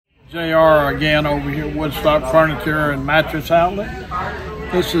JR again over here at Woodstock Furniture and Mattress Outlet.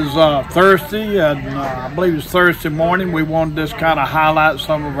 This is Thursday, and I believe it's Thursday morning. We wanted to just kind of highlight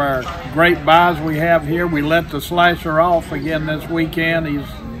some of our great buys we have here. We let the slasher off again this weekend. He's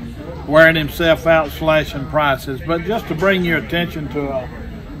wearing himself out slashing prices. But just to bring your attention to a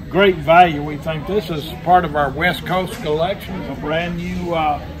great value, we think this is part of our West Coast collection. It's a brand new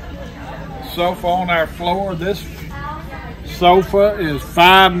sofa on our floor. This sofa is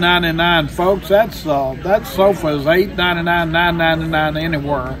 $5.99, folks. That sofa is $8.99, $9.99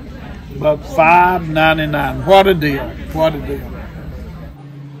 anywhere, but $5.99. What a deal! What a deal,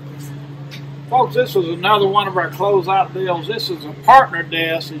 folks. This is another one of our closeout deals. This is a partner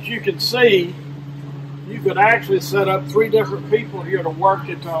desk. As you can see, you could actually set up 3 different people here to work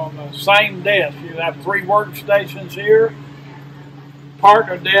it on the same desk. You have 3 workstations here.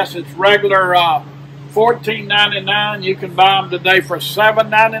 Partner desk. It's regular $14.99. You can buy them today for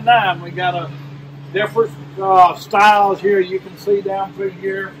 $7.99. We got a different styles here. You can see down through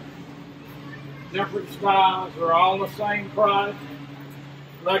here. Different styles are all the same price.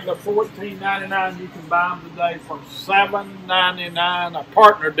 Regular $14.99. You can buy them today for $7.99. A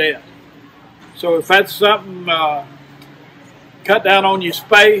partner desk. So if that's something, cut down on your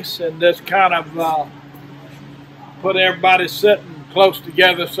space and just kind of put everybody sitting close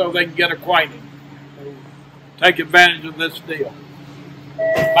together so they can get acquainted. Take advantage of this deal.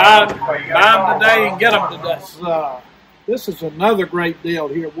 Buy them today and get them today. This is another great deal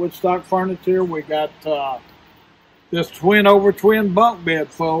here at Woodstock Furniture. We got this twin over twin bunk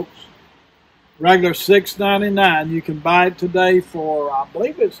bed, folks. Regular $6.99. You can buy it today for, I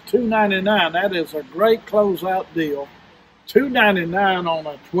believe it's $2.99. That is a great closeout deal. $2.99 on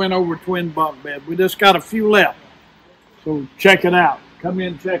a twin over twin bunk bed. We just got a few left. So check it out. Come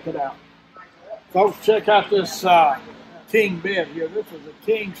in and check it out. Folks, check out this king bed here. This is a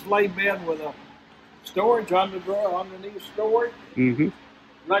king sleigh bed with a storage underneath storage. Regular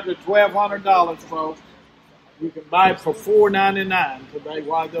 $1,200, folks. You can buy it for $4.99 today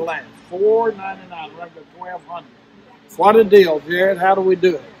while they last. $4.99, regular $1,200. What a deal, Jared. How do we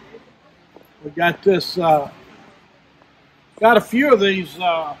do it? We got this, got a few of these,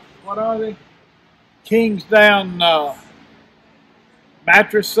 what are they? Kings down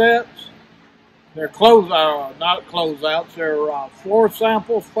mattress sets. They're not closeouts. They're floor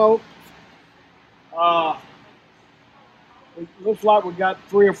samples, folks. It looks like we got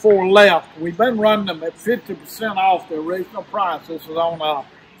 3 or 4 left. We've been running them at 50% off the original price. This is on a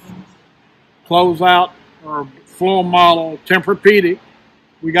closeout or floor model Tempur-Pedic.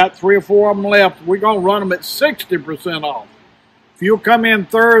 We got 3 or 4 of them left. We're going to run them at 60% off. If you'll come in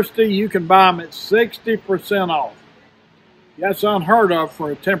Thursday, you can buy them at 60% off. That's unheard of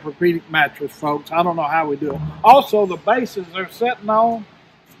for a Tempur-Pedic mattress, folks. I don't know how we do it. Also, the bases they're sitting on,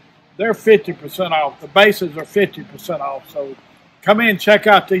 they're 50% off. The bases are 50% off. So come in and check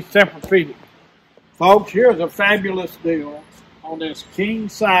out these Tempur-Pedic. Folks, here's a fabulous deal on this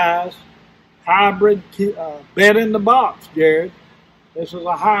king-size hybrid bed in the box, Jared. This is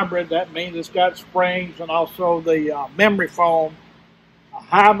a hybrid. That means it's got springs and also the memory foam. A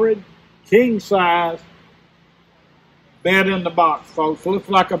hybrid king-size bed in the box, folks. Looks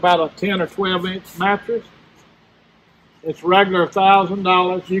like about a 10 or 12 inch mattress. It's regular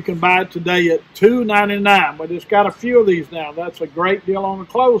 $1,000. You can buy it today at $2.99. But it's got a few of these now. That's a great deal on the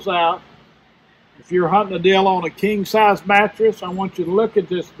closeout. If you're hunting a deal on a king size mattress, I want you to look at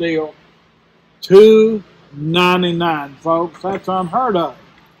this deal. $2.99, folks. That's unheard of.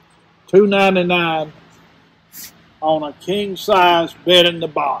 $2.99 on a king size bed in the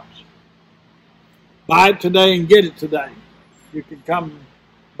box. Buy it today and get it today. You can come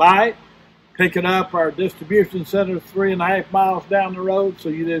buy it, pick it up. Our distribution center is 3.5 miles down the road, so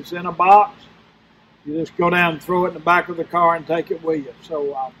it's in a box. You just go down and throw it in the back of the car and take it with you.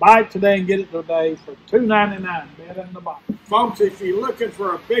 So buy it today and get it today for $2.99, bed in the box. Folks, if you're looking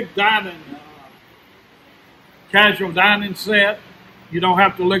for a big dining, casual dining set, you don't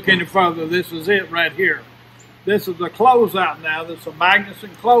have to look any further. This is it right here. This is a closeout now. This is a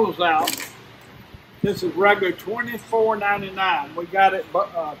Magnuson closeout. This is regular $24.99. We got it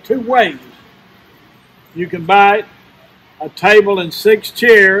 2 ways. You can buy it a table and 6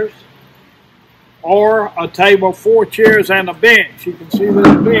 chairs, or a table, 4 chairs, and a bench. You can see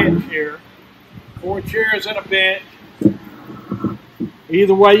this bench here. 4 chairs and a bench.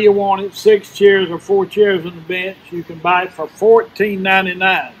 Either way you want it, 6 chairs or 4 chairs and a bench. You can buy it for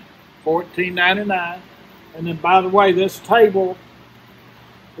 $14.99. $14.99. And then, by the way, this table,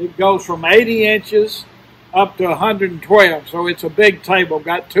 it goes from 80 inches up to 112, so it's a big table.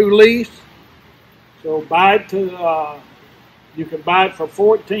 Got 2 leaves, so buy it to You can buy it for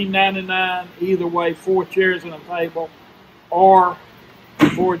 $14.99. Either way, 4 chairs and a table, or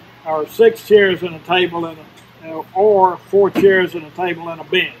 6 chairs and a table or 4 chairs and a table and a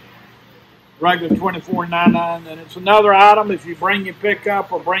bench. Regular $24.99. And it's another item. If you bring your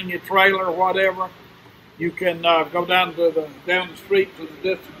pickup or bring your trailer or whatever, you can go down the street to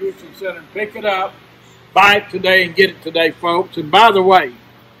the distribution center and pick it up. Buy it today and get it today, folks. And by the way,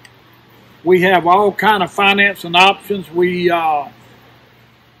 we have all kind of financing options. We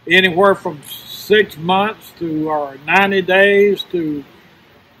anywhere from 6 months to 90 days to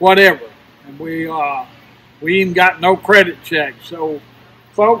whatever. And we even got no credit check. So,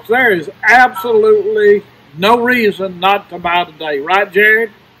 folks, there is absolutely no reason not to buy today. Right,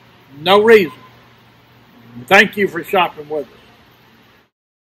 Jared? No reason. Thank you for shopping with us.